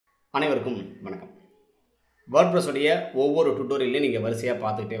அனைவருக்கும் வணக்கம். WordPress உடைய ஒவ்வொரு டுட்டோரியலையும் நீங்கள் வரிசையாக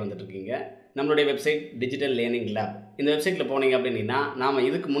பார்த்துக்கிட்டே வந்துட்டுருக்கீங்க. நம்மளுடைய வெப்சைட் டிஜிட்டல் லேர்னிங் லேப். இந்த வெப்சைட்டில் போனீங்க அப்படின்னா நாம்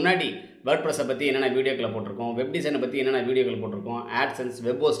இதுக்கு முன்னாடி WordPressஸை பற்றி என்னென்ன வீடியோக்களை போட்டிருக்கோம், வெப் டிசைனை பற்றி என்னென்ன வீடியோக்கள் போட்டிருக்கோம், ஆட்சன்ஸ்,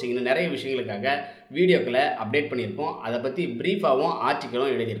 வெப் ஹோஸ்டிங்னு நிறைய விஷயங்களுக்காக வீடியோக்களை அப்டேட் பண்ணியிருக்கோம். அதை பற்றி ப்ரீஃபாகவும்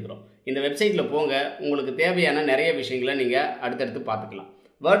ஆர்டிக்கலும் எழுதியிருக்கிறோம். இந்த வெப்சைட்டில் போங்க, உங்களுக்கு தேவையான நிறைய விஷயங்களை நீங்கள் அடுத்தடுத்து பார்த்துக்கலாம்.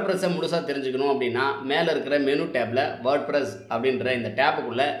 WordPressஸை முழுசாக தெரிஞ்சுக்கணும் அப்படின்னா மேலே இருக்கிற மெனு டேப்பில் WordPress அப்படின்ற இந்த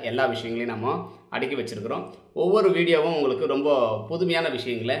டேப்புக்குள்ளே எல்லா விஷயங்களையும் நம்ம அடுக்கி வச்சுருக்கிறோம். ஒவ்வொரு வீடியோவும் உங்களுக்கு ரொம்ப புதுமையான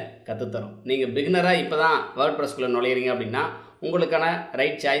விஷயங்களை கற்றுத்தரும். நீங்கள் பிகினராக இப்போ தான் WordPressக்குள்ளே நுழையிறீங்க அப்படின்னா உங்களுக்கான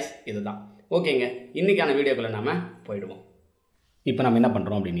ரைட் சாய்ஸ் இது தான். ஓகேங்க, இன்றைக்கான வீடியோக்குள்ளே நாம் போயிடுவோம். இப்போ நம்ம என்ன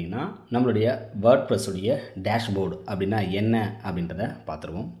பண்ணுறோம் அப்படின்னா நம்மளுடைய WordPress-உடைய டேஷ்போர்டு அப்படின்னா என்ன அப்படின்றத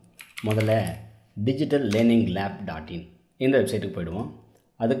பார்த்துருவோம். முதல்ல digitallearninglab.in இந்த வெப்சைட்டுக்கு போயிடுவோம்.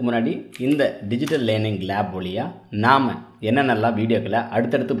 அதுக்கு முன்னாடி இந்த டிஜிட்டல் லேர்னிங் லேப் வழியாக நாம் என்னென்னலாம் வீடியோக்களை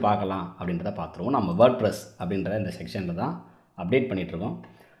அடுத்தடுத்து பார்க்கலாம் அப்படின்றத பார்த்துருவோம். நம்ம WordPress அப்படின்ற இந்த செக்ஷனில் தான் அப்டேட் பண்ணிகிட்ருக்கோம்.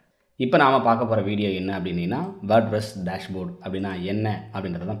 இப்போ நாம் பார்க்க போகிற வீடியோ என்ன அப்படின்னா WordPress டேஷ்போர்டு அப்படின்னா என்ன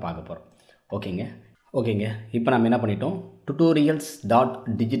அப்படின்றத தான் பார்க்க போகிறோம். ஓகேங்க, இப்போ நம்ம என்ன பண்ணிட்டோம்,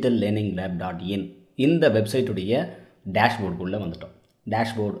 tutorials.digitallearninglab.in இந்த வெப்சைட்டுடைய டேஷ்போர்டுக்குள்ளே வந்துட்டோம்.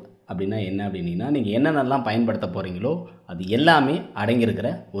 டேஷ்போர்டு அப்படின்னா என்ன அப்படின்னா நீங்கள் என்னென்னலாம் பயன்படுத்த போகிறீங்களோ அது எல்லாமே அடங்கியிருக்கிற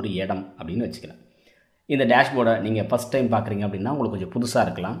ஒரு இடம் அப்படின்னு வச்சுக்கலாம். இந்த டேஷ்போர்டை நீங்கள் ஃபஸ்ட் டைம் பார்க்குறீங்க அப்படின்னா உங்களுக்கு கொஞ்சம் புதுசாக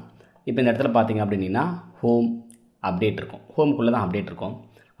இருக்கலாம். இப்போ இந்த இடத்துல பார்த்தீங்க அப்படின்னா ஹோம் அப்டேட் இருக்கும். ஹோமுக்குள்ளே தான் அப்டேட் இருக்கும்.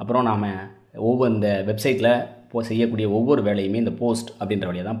 அப்புறம் நாம் ஒவ்வொரு இந்த வெப்சைட்டில் செய்யக்கூடிய ஒவ்வொரு வேலையுமே இந்த போஸ்ட் அப்படின்ற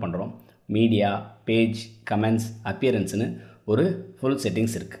வழியாக தான் பண்ணுறோம். மீடியா, பேஜ், கமெண்ட்ஸ், அப்பியரன்ஸ்னு ஒரு ஃபுல்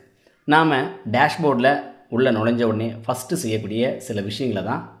செட்டிங்ஸ் இருக்குது. நாம் டேஷ்போர்டில் உள்ளே நுழைஞ்ச உடனே ஃபஸ்ட்டு செய்யக்கூடிய சில விஷயங்களை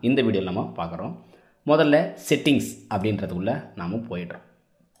தான் இந்த வீடியோவில் நம்ம பார்க்குறோம். முதல்ல செட்டிங்ஸ் அப்படின்றதுக்குள்ளே நாம் போயிடுறோம்.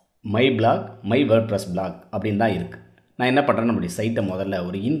 My black, my WordPress black அப்படின்னு தான் இருக்குது. நான் என்ன பண்ணுறேன், நம்மளுடைய சைட்டை முதல்ல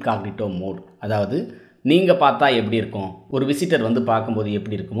ஒரு இன்காக்னிட்டோ மோட், அதாவது நீங்கள் பார்த்தா எப்படி இருக்கும், ஒரு விசிட்டர் வந்து பார்க்கும்போது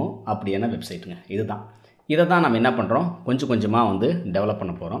எப்படி இருக்குமோ அப்படியான வெப்சைட்டுங்க இதுதான். இதை தான் நம்ம என்ன பண்ணுறோம், கொஞ்சம் கொஞ்சமாக வந்து டெவலப்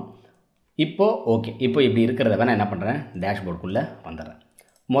பண்ண போகிறோம். இப்போது இப்படி இருக்கிறத வேணால் என்ன பண்ணுறேன், டேஷ்போர்டுக்குள்ளே வந்துடுறேன்.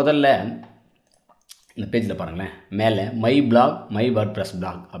 முதல்ல இந்த பேஜில் பாருங்களேன், மேலே my black, my WordPress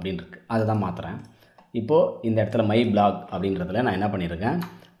black அப்படின்னு இருக்குது. அதை தான் மாற்றுறேன். இப்போது இந்த இடத்துல மை பிளாக் அப்படின்றதுல நான் என்ன பண்ணியிருக்கேன்,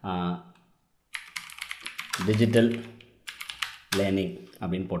 டிஜிட்டல் லேர்னிங்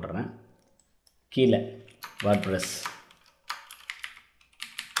அப்படின்னு போட்டுறேன். கீழே WordPress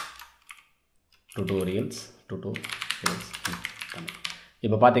டுட்டோரியல்ஸ்.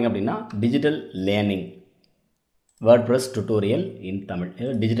 இப்போ பார்த்தீங்க அப்படின்னா டிஜிட்டல் லேர்னிங் WordPress டுட்டோரியல் இன் Tamil,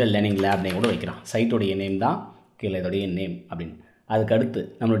 digital learning lab name கூட வைக்கிறோம். சைட்டுடைய நேம் தான் கீழே இதோடைய நேம் அப்படின்னு. அதுக்கு அடுத்து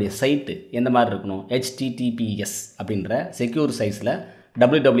நம்மளுடைய சைட்டு எந்த மாதிரி இருக்கணும், HTTPS அப்படின்ற செக்யூர் சைஸில்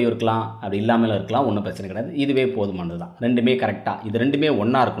www இருக்கலாம், அப்படி இல்லாமல் இருக்கலாம், ஒன்றும் பிரச்சனை கிடையாது. இதுவே போதுமானது தான். ரெண்டுமே கரெக்டாக, இது ரெண்டுமே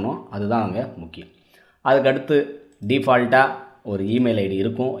ஒன்றா இருக்கணும், அதுதான் அங்கே முக்கியம். அதுக்கடுத்து டிஃபால்ட்டாக ஒரு இமெயில் ஐடி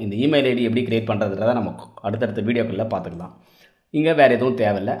இருக்கும். இந்த இமெயில் ஐடி எப்படி க்ரியேட் பண்ணுறதுன்றதை நம்ம அடுத்தடுத்த வீடியோக்களில் பார்த்துக்கலாம். இங்கே வேறு எதுவும்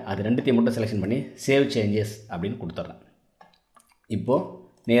தேவையில்லை, அது ரெண்டுத்தையும் மட்டும் செலெக்ஷன் பண்ணி சேவ் சேஞ்சஸ் அப்படின்னு கொடுத்துட்றேன். இப்போது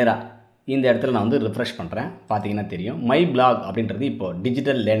நேராக இந்த இடத்துல நான் வந்து ரிஃப்ரெஷ் பண்ணுறேன். பார்த்தீங்கன்னா தெரியும் மை பிளாக் அப்படின்றது இப்போது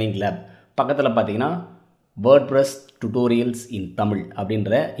டிஜிட்டல் லேர்னிங் லேப் பக்கத்தில் பார்த்தீங்கன்னா WordPress டுட்டோரியல்ஸ் இன் தமிழ்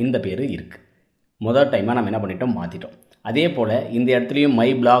அப்படின்ற இந்த பேர் இருக்குது. முதல் டைமாக நம்ம என்ன பண்ணிட்டோம், மாற்றிட்டோம். அதே போல் இந்த இடத்துலையும் மை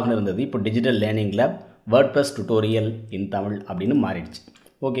பிளாக்னு இருந்தது, இப்போ digital learning lab WordPress tutorial இன் தமிழ் அப்படின்னு மாறிடுச்சு.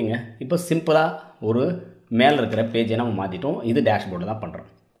 ஓகேங்க, இப்போ சிம்பிளாக ஒரு மேலே இருக்கிற பேஜை நம்ம மாற்றிட்டோம். இது டேஷ்போர்டு தான் பண்ணுறோம்.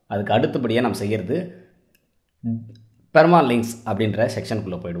 அதுக்கு அடுத்தபடியாக நம்ம செய்கிறது பெர்மாலிங்க்ஸ் அப்படின்ற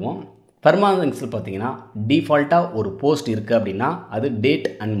செக்ஷனுக்குள்ளே போயிடுவோம். பெர்மாலிங்க்ஸில் பார்த்தீங்கன்னா டிஃபால்ட்டாக ஒரு போஸ்ட் இருக்குது அப்படின்னா அது டேட்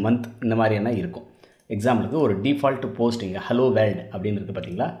அண்ட் மந்த் இந்த மாதிரியான இருக்கும். எக்ஸாம்பிளுக்கு ஒரு டிஃபால்ட் போஸ்ட் இங்கே ஹலோ வேர்ல்டு அப்படின்னு இருக்குது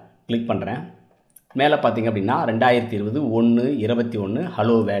பார்த்தீங்களா, கிளிக் பண்ணுறேன். மேலே பார்த்தீங்க அப்படின்னா 2020 1/21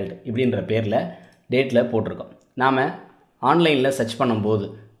 ஹலோ வேர்ல்டு இப்படின்ற பேரில் டேட்டில் போட்டிருக்கோம். நாம் ஆன்லைனில் சர்ச் பண்ணும்போது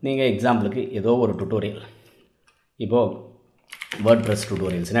நீங்கள் எக்ஸாம்பிளுக்கு ஏதோ ஒரு டுட்டோரியல், இப்போது WordPress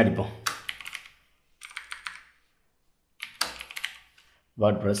டுட்டோரியல்ஸ்னு அடிப்போம்.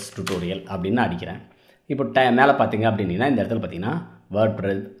 WordPress டுட்டோரியல் அப்படின்னு அடிக்கிறேன். இப்போ மேலே பார்த்தீங்க அப்படின்னா இந்த இடத்துல பார்த்தீங்கன்னா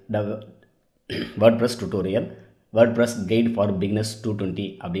WordPress tutorial WordPress guide for beginners 220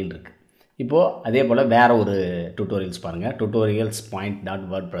 அப்படின்னு இருக்குது. இப்போது அதே போல் வேறு ஒரு டுட்டோரியல்ஸ் பாருங்கள், டுட்டோரியல்ஸ்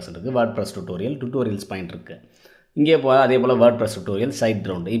 .wordpress இருக்குது. WordPress டுட்டோரியல்ஸ் பாயிண்ட் இருக்குது. இங்கே அதே போல் WordPress டுட்டோரியல் சைட்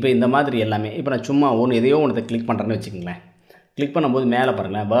ரவுண்டு. இப்போ இந்த மாதிரி எல்லாமே இப்போ நான் சும்மா எதையோ ஒன்று கிளிக் பண்ணுறேன்னு வச்சுக்கோங்களேன். கிளிக் பண்ணும்போது மேலே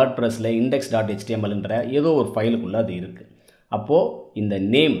பாருங்களேன் WordPressல index.htmlன்ற ஏதோ ஒரு ஃபைலுக்குள்ளே அது இருக்குது. அப்போது இந்த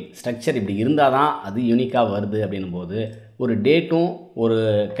நேம் ஸ்ட்ரக்சர் இப்படி இருந்தால் தான் அது யூனிக்காக வருது அப்படின்னும் போது ஒரு டேட்டும் ஒரு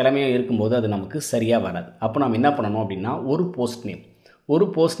கிழமையும் இருக்கும்போது அது நமக்கு சரியாக வராது. அப்போ நம்ம என்ன பண்ணணும் அப்படின்னா ஒரு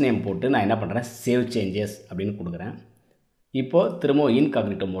போஸ்ட் நேம் போட்டு நான் என்ன பண்ணுறேன், சேவ் சேஞ்சஸ் அப்படின்னு கொடுக்குறேன். இப்போது திரும்பவும்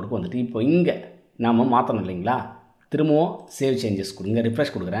இன்காக்னிட்டோ மோடுக்கு வந்துட்டு இப்போ இங்கே நாம் மாற்றணும் இல்லைங்களா, திரும்பவும் சேவ் சேஞ்சஸ் கொடுங்க,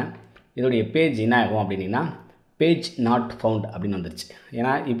 ரிஃப்ரெஷ் கொடுக்குறேன். இதோடைய பேஜ் என்ன ஆகும் அப்படின்னா பேஜ் நாட் ஃபவுண்ட் அப்படின்னு வந்துருச்சு.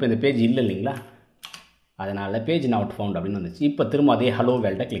 ஏன்னா இப்போ இந்த பேஜ் இல்லை இல்லைங்களா, அதனால் பேஜ் நாட் ஃபவுண்ட் அப்படின்னு வந்துருச்சு. இப்போ திரும்ப அதே ஹலோ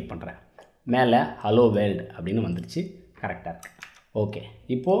வேர்ல்டை கிளிக் பண்ணுறேன். மேலே ஹலோ வேர்ல்டு அப்படின்னு வந்துருச்சு, கரெக்டாக இருக்குது. ஓகே,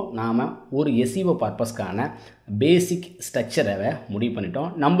 இப்போது நாம் ஒரு எஸ்இஓ பர்பஸ்க்கான பேசிக் ஸ்ட்ரக்சரை முடிவு பண்ணிட்டோம்.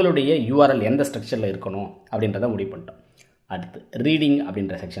 நம்மளுடைய யூஆர்எல் எந்த ஸ்ட்ரக்சரில் இருக்கணும் அப்படின்றத முடிவு பண்ணிட்டோம். அடுத்து ரீடிங்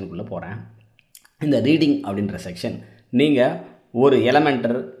அப்படின்ற செக்ஷனுக்குள்ளே போகிறேன். இந்த ரீடிங் அப்படின்ற செக்ஷன் நீங்கள் ஒரு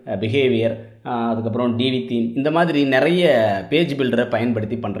எலமெண்டர், பிஹேவியர், அதுக்கப்புறம் டிவி தீம், இந்த மாதிரி நிறைய பேஜ் பில்டரை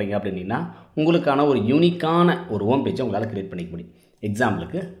பயன்படுத்தி பண்ணுறீங்க அப்படின்னா உங்களுக்கான ஒரு யூனிக்கான ஒரு ஹோம் பேஜை உங்களால் க்ரியேட் பண்ணிக்க முடியும்.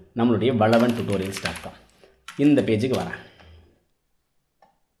 எக்ஸாம்பிளுக்கு நம்மளுடைய வளவன் tutorials.com இந்த பேஜுக்கு வரேன்.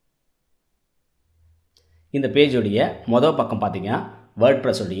 இந்த பேஜுடைய மொதல் பக்கம் பார்த்தீங்கன்னா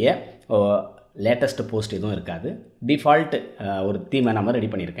வேர்ட்ப்ரெஸ்ஸுடைய லேட்டஸ்ட் போஸ்ட் எதுவும் இருக்காது. டிஃபால்ட் ஒரு தீமை நம்ம ரெடி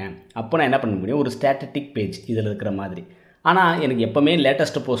பண்ணியிருக்கேன். அப்போ நான் என்ன பண்ண முடியும், ஒரு ஸ்டாட்டிக் பேஜ் இதில் இருக்கிற மாதிரி. ஆனால் எனக்கு எப்போவுமே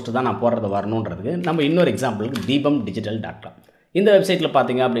லேட்டஸ்ட் போஸ்ட்டு தான் நான் போடுறது வரணுன்றதுக்கு நம்ம இன்னொரு எக்ஸாம்பிளுக்கு dbumdigital.com இந்த வெப்சைட்டில்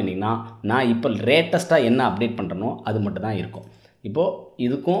பார்த்தீங்க அப்படின்னா நான் இப்போ லேட்டஸ்ட்டாக என்ன அப்டேட் பண்ணுறனோ அது மட்டும் தான் இருக்கும். இப்போது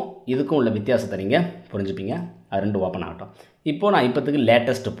இதுக்கும் உள்ள வித்தியாசத்தை நீங்கள் புரிஞ்சுப்பீங்க. அது ரெண்டு ஓப்பன் ஆகட்டும். இப்போது நான் இப்போத்துக்கு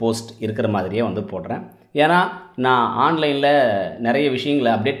லேட்டஸ்ட் போஸ்ட் இருக்கிற மாதிரியே வந்து போடுறேன். ஏன்னா நான் ஆன்லைனில் நிறைய விஷயங்களை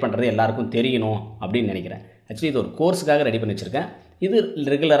அப்டேட் பண்ணுறது எல்லாருக்கும் தெரியணும் அப்படின்னு நினைக்கிறேன். ஆக்சுவலி இது ஒரு கோர்ஸுக்காக ரெடி பண்ணி வச்சுருக்கேன். இது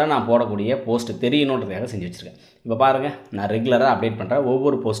ரெகுலராக நான் போடக்கூடிய போஸ்ட்டு தெரியணுன்றதுக்காக செஞ்சு வச்சுருக்கேன். இப்போ பாருங்கள், நான் ரெகுலராக அப்டேட் பண்ணுறேன்.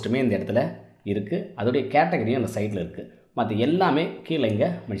 ஒவ்வொரு போஸ்ட்டுமே இந்த இடத்துல இருக்குது. அதோடைய கேட்டகரியும் அந்த சைட்டில் இருக்குது. மற்ற எல்லாமே கீழே இங்கே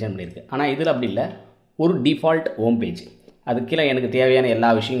மென்ஷன் பண்ணியிருக்கு. ஆனால் இதில் அப்படி இல்லை, ஒரு டிஃபால்ட் ஹோம் பேஜ். அது கீழே எனக்கு தேவையான எல்லா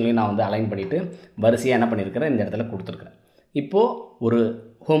விஷயங்களையும் நான் வந்து அலைன் பண்ணிவிட்டு வரிசையாக என்ன பண்ணியிருக்கிறேன், இந்த இடத்துல கொடுத்துருக்குறேன். இப்போது ஒரு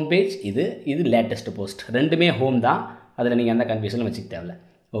ஹோம் பேஜ், இது லேட்டஸ்ட் போஸ்ட், ரெண்டுமே ஹோம் தான். அதில் நீங்கள் எந்த கன்ஃபியூஷனும் வச்சுக்க தேவையில்ல.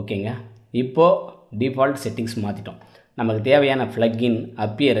 ஓகேங்க, இப்போது டிஃபால்ட் செட்டிங்ஸ் மாற்றிட்டோம். நமக்கு தேவையான ஃப்ளக்கின்,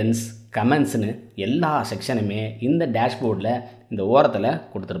 அப்பியரன்ஸ், கமெண்ட்ஸ்னு எல்லா செக்ஷனுமே இந்த டேஷ்போர்டில் இந்த ஓரத்தில்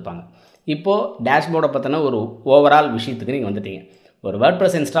கொடுத்துருப்பாங்க. இப்போது டேஷ்போர்டை பற்றின ஒரு ஓவரால் விஷயத்துக்கு நீங்கள் வந்துட்டீங்க. ஒரு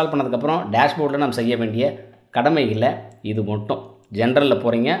வேர்ட்ப்ரெஸ் இன்ஸ்டால் பண்ணதுக்கப்புறம் டேஷ்போர்டில் நம்ம செய்ய வேண்டிய கடமைகளை இது மட்டும். ஜென்ரலில்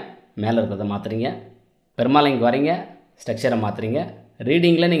போகிறீங்க, மேலே இருக்கிறத மாற்றுறீங்க, பெருமாளைங்க வரீங்க, ஸ்ட்ரக்சரை மாற்றுறீங்க.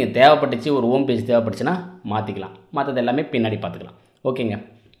 ரீடிங்கில் நீங்கள் தேவைப்பட்டுச்சு, ஒரு ஹோம் பேஜ் தேவைப்பட்டுச்சுன்னா மாற்றிக்கலாம். மற்றது எல்லாமே பின்னாடி பார்த்துக்கலாம். ஓகேங்க,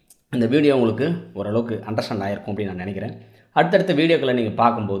 இந்த வீடியோ உங்களுக்கு ஓரளவுக்கு அண்டர்ஸ்டாண்ட் ஆகிருக்கும் அப்படின்னு நான் நினைக்கிறேன். அடுத்தடுத்த வீடியோக்களை நீங்கள்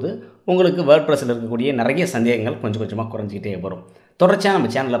பார்க்கும்போது உங்களுக்கு வேர்ட்ப்ரெஸ்ஸில் இருக்கக்கூடிய நிறைய சந்தேகங்கள் கொஞ்சம் கொஞ்சமாக குறைஞ்சிக்கிட்டே வரும். தொடர்ச்சியாக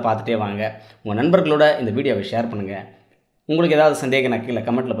நம்ம சேனலில் பார்த்துட்டே வாங்க. உங்கள் நண்பர்களோட இந்த வீடியோவை ஷேர் பண்ணுங்கள். உங்களுக்கு ஏதாவது சந்தேகம் நான் கீழே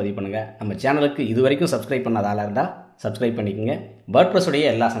கமெண்ட்டில் பதிவு பண்ணுங்கள். நம்ம சேனலுக்கு இது வரைக்கும் சப்ஸ்கிரைப் பண்ணாத ஆளாக இருந்தால் சப்ஸ்கிரைப் பண்ணிக்கோங்க. வேர்ட்ப்ரெஸ்ஸுடைய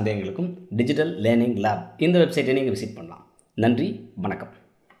எல்லா சந்தேகங்களுக்கும் டிஜிட்டல் லேர்னிங் லேப் இந்த வெப்சைட்டை நீங்கள் விசிட் பண்ணலாம். நன்றி, வணக்கம்.